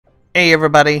Hey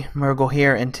everybody, Murgle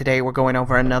here, and today we're going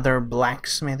over another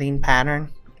blacksmithing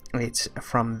pattern. It's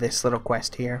from this little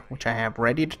quest here, which I have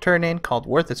ready to turn in, called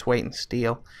Worth Its Weight in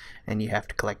Steel, and you have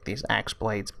to collect these axe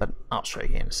blades, but I'll show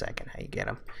you in a second how you get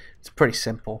them. It's pretty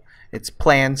simple. It's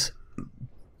plans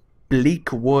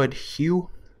Bleakwood hue.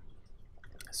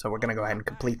 So we're going to go ahead and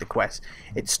complete the quest.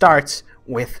 It starts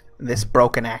with this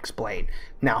broken axe blade.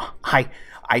 Now,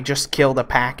 I just killed a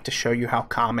pack to show you how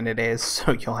common it is,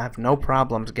 so you'll have no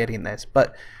problems getting this.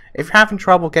 But if you're having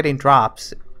trouble getting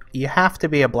drops, you have to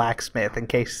be a blacksmith in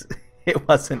case it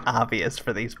wasn't obvious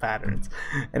for these patterns.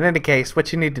 In any case,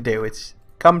 what you need to do is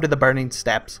come to the burning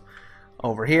steps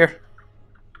over here.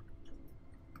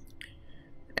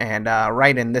 And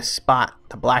right in this spot,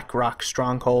 the Black Rock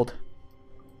Stronghold.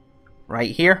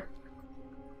 Right here,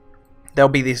 there'll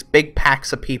be these big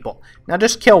packs of people. Now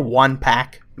just kill one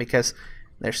pack, because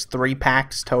there's 3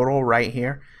 packs total right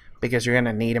here, because you're going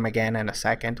to need them again in a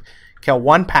second. Kill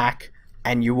one pack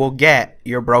and you will get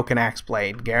your broken axe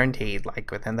blade, guaranteed,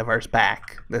 like within the first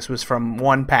pack. This was from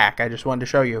one pack. I just wanted to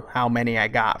show you how many I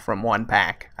got from one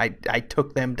pack. I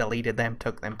took them, deleted them,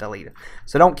 took them, deleted.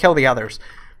 So don't kill the others,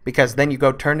 because then you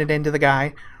go turn it into the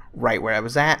guy right where I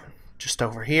was at, just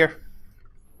over here.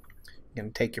 You're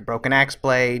going to take your broken axe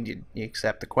blade, you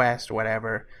accept the quest,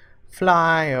 whatever,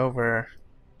 fly over,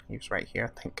 he was right here,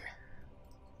 I think,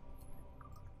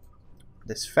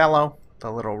 this fellow, the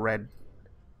little red,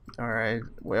 or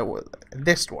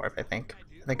this dwarf, I think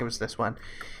it was this one.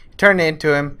 You turn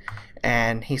into him,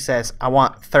 and he says, I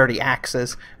want 30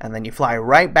 axes, and then you fly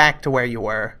right back to where you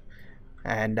were,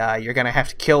 and you're going to have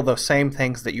to kill those same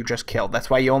things that you just killed. That's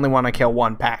why you only want to kill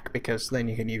one pack, because then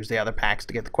you can use the other packs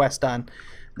to get the quest done.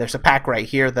 There's a pack right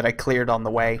here that I cleared on the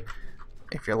way.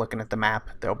 If you're looking at the map,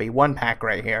 there'll be one pack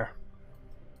right here.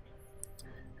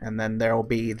 And then there'll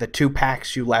be the 2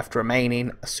 packs you left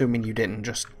remaining, assuming you didn't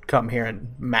just come here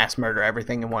and mass murder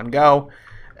everything in one go.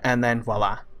 And then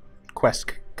voila,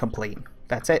 quest complete.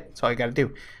 That's it. That's all you gotta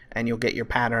do. And you'll get your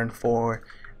pattern for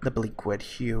the Bleakwood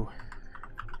hue.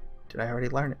 Did I already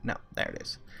learn it? No, there it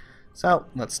is. So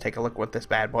let's take a look what this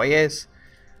bad boy is.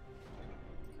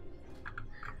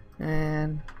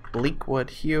 And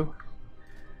Bleakwood hue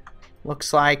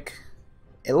looks like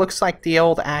the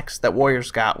old axe that warriors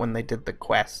got when they did the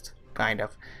quest, kind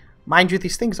of. Mind you,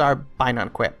 these things are buy non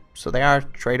equip, so they are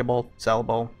tradable,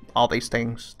 sellable, all these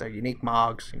things. They're unique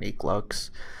mogs, unique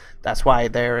looks. That's why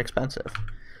they're expensive.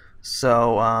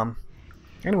 So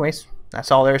anyways, that's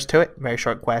all there is to it. Very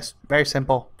short quest, very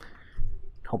simple.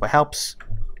 Hope it helps.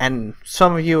 And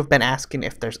some of you have been asking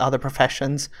if there's other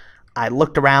professions. I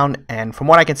looked around, and from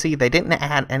what I can see, they didn't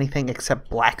add anything except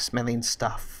blacksmithing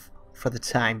stuff for the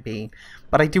time being.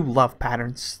 But I do love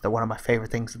patterns. They're one of my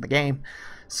favorite things in the game.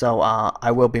 So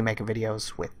I will be making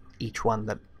videos with each one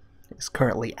that is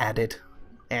currently added.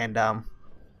 And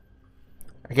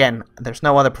again, there's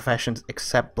no other professions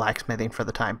except blacksmithing for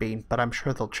the time being. But I'm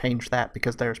sure they'll change that,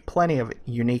 because there's plenty of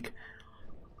unique,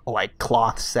 like,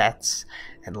 cloth sets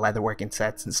and leatherworking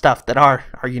sets and stuff that are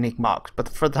unique mogs, but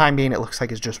for the time being it looks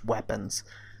like it's just weapons.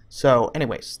 So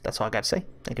anyways, that's all I got to say.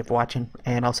 Thank you for watching,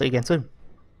 and I'll see you again soon.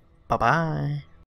 Bye bye.